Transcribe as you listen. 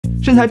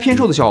身材偏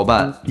瘦的小伙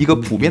伴，一个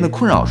普遍的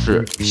困扰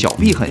是小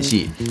臂很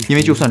细，因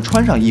为就算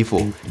穿上衣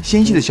服，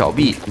纤细的小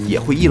臂也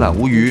会一览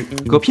无余。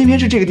可偏偏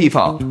是这个地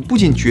方，不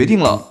仅决定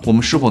了我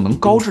们是否能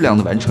高质量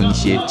的完成一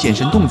些健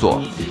身动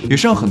作，也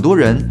是让很多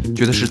人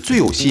觉得是最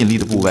有吸引力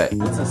的部位。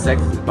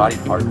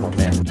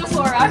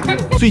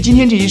所以今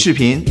天这期视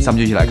频，咱们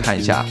就一起来看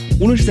一下，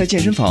无论是在健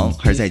身房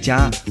还是在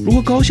家，如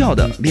何高效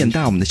的练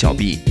大我们的小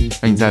臂，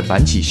让你在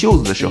挽起袖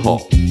子的时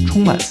候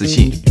充满自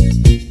信。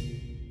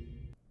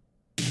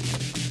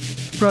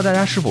不知道大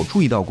家是否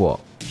注意到过，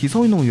体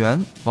操运动员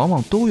往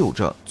往都有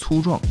着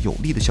粗壮有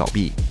力的小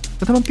臂，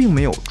但他们并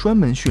没有专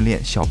门训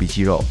练小臂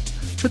肌肉，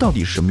这到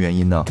底是什么原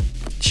因呢？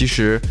其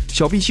实，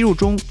小臂肌肉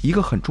中一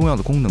个很重要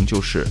的功能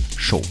就是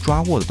手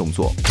抓握的动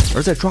作，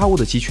而在抓握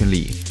的肌群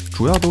里，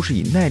主要都是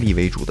以耐力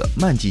为主的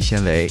慢肌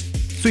纤维，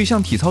所以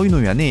像体操运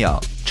动员那样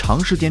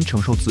长时间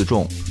承受自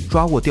重、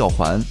抓握吊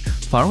环，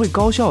反而会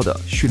高效地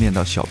训练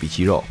到小臂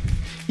肌肉。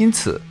因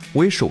此，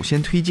我也首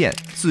先推荐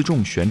自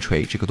重悬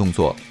垂这个动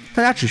作。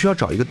大家只需要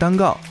找一个单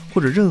杠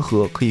或者任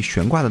何可以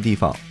悬挂的地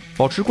方，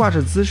保持挂着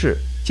的姿势，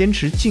坚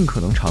持尽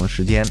可能长的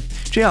时间，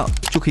这样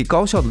就可以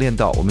高效地练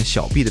到我们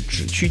小臂的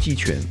指屈肌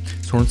群，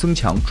从而增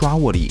强抓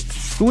握力。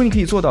如果你可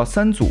以做到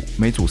3组，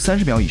每组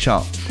30秒以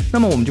上，那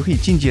么我们就可以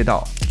进阶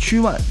到屈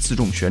腕自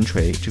重悬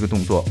垂这个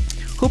动作。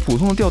和普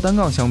通的吊单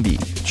杠相比，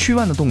屈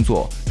腕的动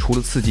作除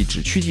了刺激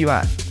指屈肌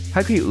外，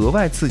还可以额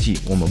外刺激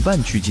我们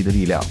腕屈肌的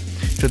力量，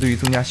这对于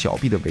增加小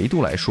臂的维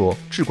度来说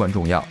至关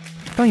重要。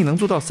当你能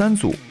做到3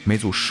组，每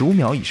组15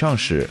秒以上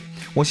时，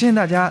我相信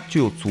大家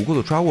就有足够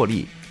的抓握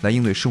力来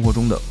应对生活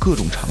中的各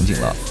种场景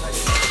了。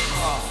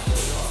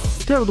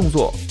第二个动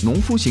作，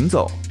农夫行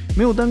走。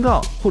没有单杠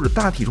或者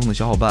大体重的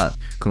小伙伴，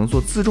可能做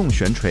自重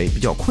悬垂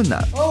比较困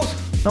难。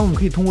那我们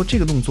可以通过这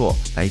个动作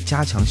来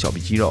加强小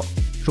臂肌肉。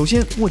首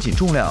先握紧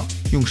重量，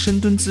用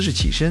深蹲姿势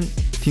起身，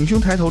挺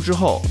胸抬头之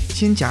后，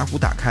肩胛骨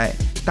打开，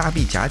大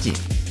臂夹紧，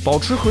保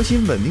持核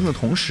心稳定的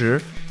同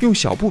时，用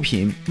小步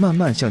频慢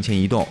慢向前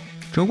移动。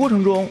整个过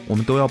程中，我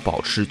们都要保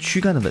持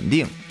躯干的稳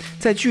定，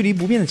在距离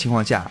不变的情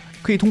况下，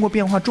可以通过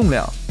变化重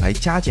量来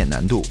加减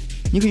难度。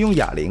你可以用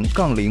哑铃、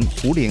杠铃、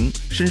壶铃，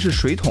甚至是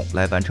水桶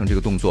来完成这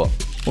个动作。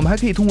我们还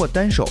可以通过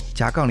单手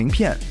夹杠铃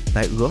片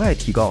来额外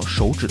提高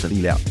手指的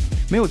力量。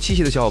没有器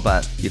械的小伙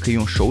伴也可以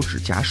用手指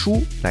夹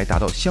书来达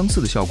到相似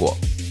的效果。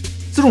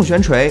自重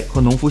悬垂和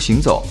农夫行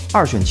走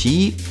2选其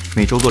一，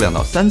每周做2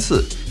到3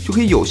次，就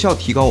可以有效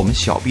提高我们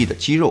小臂的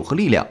肌肉和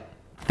力量。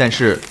但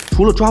是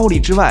除了抓握力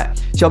之外，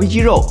小臂肌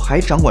肉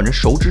还掌管着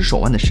手指手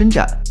腕的伸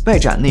展、外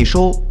展内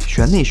收、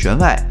旋内旋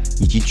外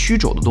以及曲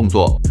肘的动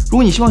作。如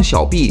果你希望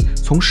小臂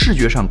从视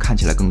觉上看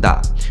起来更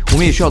大，我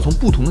们也需要从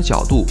不同的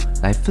角度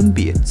来分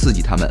别刺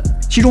激它们。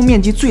其中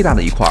面积最大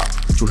的一块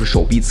就是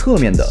手臂侧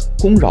面的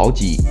肱桡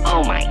肌。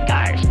Oh my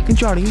god！ 根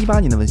据2018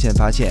年的文献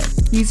发现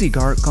 ，EZ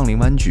杆杠铃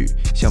弯举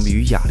相比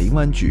于哑铃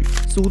弯举，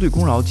似乎对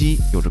肱桡肌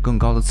有着更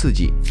高的刺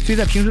激。所以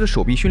在平时的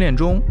手臂训练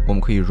中，我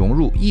们可以融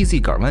入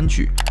EZ 杆弯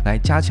举来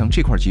加强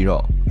这块肌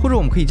肉，或者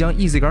我们可以将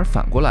EZ 杆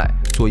反过来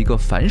做一个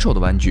反手的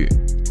弯举，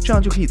这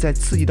样就可以在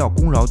刺激到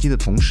肱桡肌的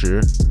同时，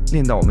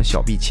练到我们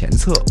小臂前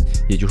侧，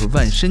也就是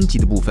腕伸肌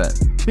的部分。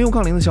没有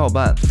杠铃的小伙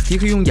伴，也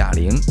可以用哑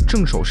铃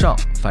正手上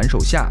反手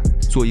下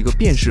做一个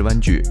变式弯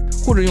举，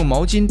或者用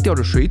毛巾吊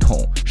着水桶，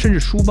甚至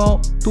书包，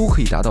都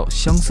可以达到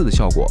相似的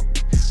效果。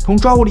同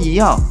抓握力一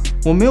样，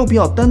我们没有必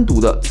要单独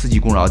的刺激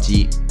肱桡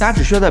肌，大家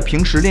只需要在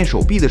平时练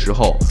手臂的时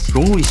候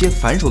融入一些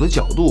反手的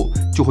角度，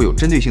就会有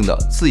针对性的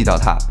刺激到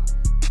它。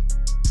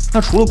那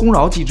除了肱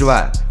桡肌之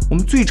外，我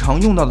们最常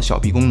用到的小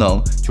臂功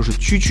能就是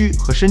屈曲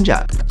和伸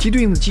展，其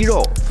对应的肌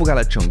肉覆盖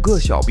了整个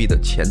小臂的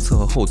前侧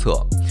和后侧。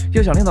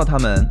要想练到它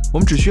们，我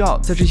们只需要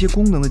在这些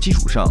功能的基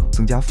础上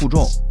增加负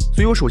重。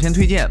所以我首先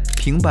推荐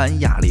平板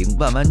哑铃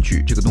腕弯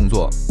举这个动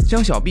作，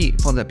将小臂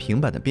放在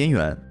平板的边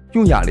缘，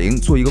用哑铃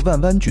做一个腕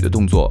弯举的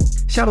动作，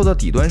下落到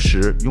底端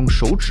时用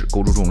手指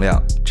勾住重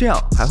量，这样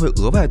还会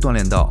额外锻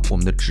炼到我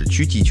们的指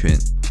屈肌群。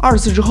20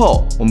次之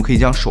后，我们可以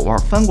将手腕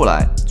翻过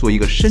来做一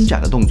个伸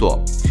展的动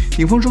作，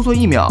顶峰收缩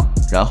1秒，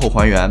然后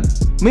还原。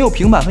没有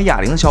平板和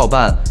哑铃的小伙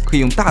伴，可以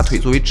用大腿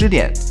作为支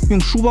点，用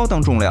书包当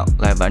重量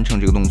来完成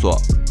这个动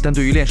作。但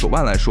对于练手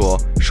腕来说，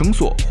绳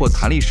索或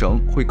弹力绳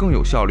会更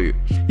有效率，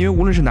因为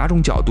无论是哪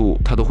种角度，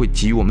它都会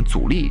给予我们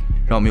阻力，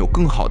让我们有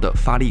更好的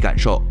发力感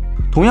受。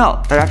同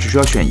样，大家只需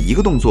要选一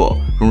个动作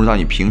融入到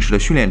你平时的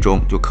训练中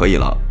就可以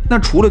了。那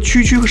除了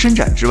屈曲和伸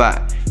展之外，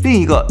另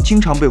一个经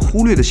常被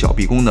忽略的小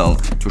臂功能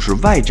就是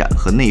外展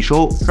和内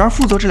收。然而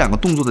负责这2个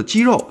动作的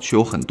肌肉却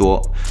有很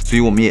多，所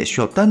以我们也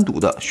需要单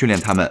独的训练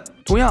它们。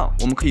同样，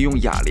我们可以用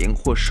哑铃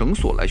或绳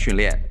索来训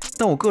练，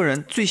但我个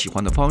人最喜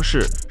欢的方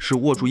式是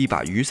握住一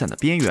把雨伞的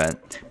边缘，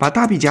把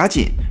大臂夹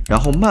紧，然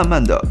后慢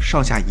慢的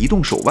上下移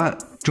动手腕。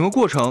整个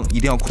过程一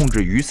定要控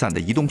制雨伞的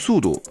移动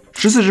速度。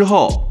10次之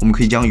后，我们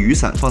可以将雨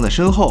伞放在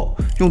身后，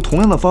用同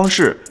样的方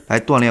式来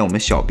锻炼我们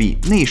小臂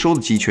内收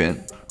的肌群。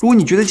如果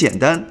你觉得简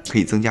单，可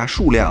以增加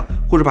数量，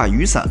或者把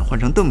雨伞换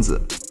成凳子。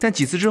但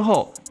几次之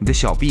后，你的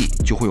小臂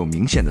就会有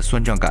明显的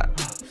酸胀感。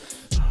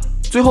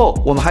最后，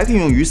我们还可以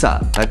用雨伞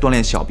来锻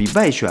炼小臂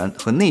外旋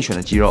和内旋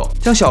的肌肉。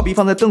将小臂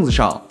放在凳子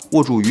上，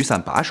握住雨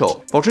伞把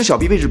手，保持小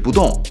臂位置不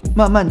动，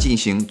慢慢进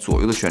行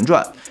左右的旋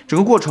转，整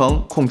个过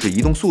程控制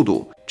移动速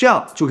度，这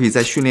样就可以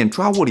在训练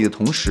抓握力的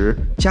同时，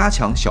加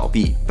强小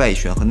臂外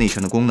旋和内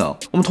旋的功能。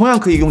我们同样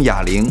可以用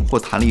哑铃或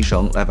弹力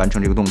绳来完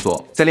成这个动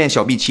作。在练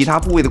小臂其他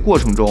部位的过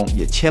程中，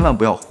也千万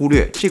不要忽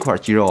略这块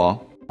肌肉哦。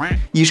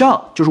以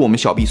上就是我们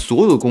小臂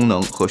所有的功能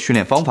和训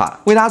练方法，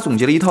为大家总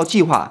结了一套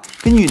计划。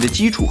根据你的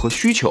基础和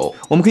需求，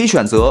我们可以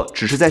选择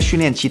只是在训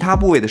练其他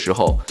部位的时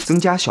候增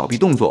加小臂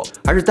动作，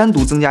还是单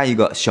独增加一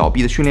个小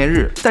臂的训练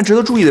日。但值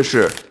得注意的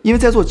是，因为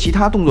在做其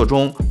他动作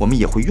中，我们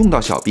也会用到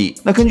小臂。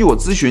那根据我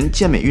咨询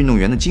健美运动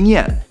员的经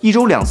验，1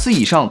周2次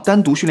以上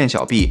单独训练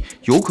小臂，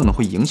有可能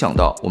会影响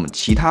到我们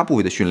其他部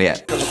位的训练。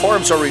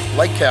Forearms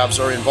like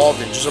calves are involved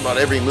in just about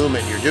every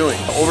movement you're doing.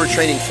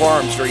 Overtraining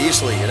forearms very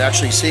easily and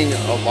actually seeing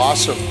a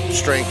loss of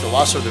strength, a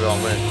loss of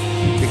development,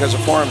 because the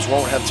forearms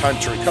won't have time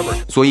to recover.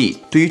 所以，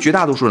对于绝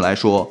大多数人来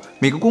说，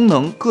每个功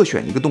能各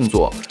选一个动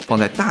作，放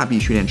在大臂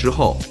训练之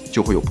后，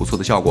就会有不错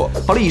的效果。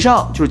好了，以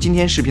上就是今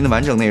天视频的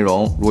完整内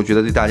容。如果觉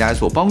得对大家有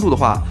所帮助的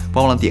话，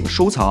别忘了点个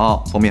收藏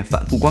哦，方便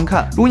反复观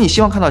看。如果你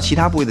希望看到其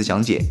他部位的讲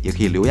解，也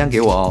可以留言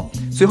给我哦。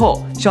最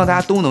后，希望大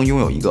家都能拥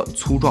有一个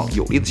粗壮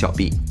有力的小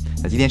臂。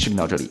那今天视频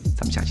到这里，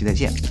咱们下期再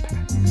见，拜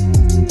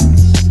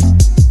拜。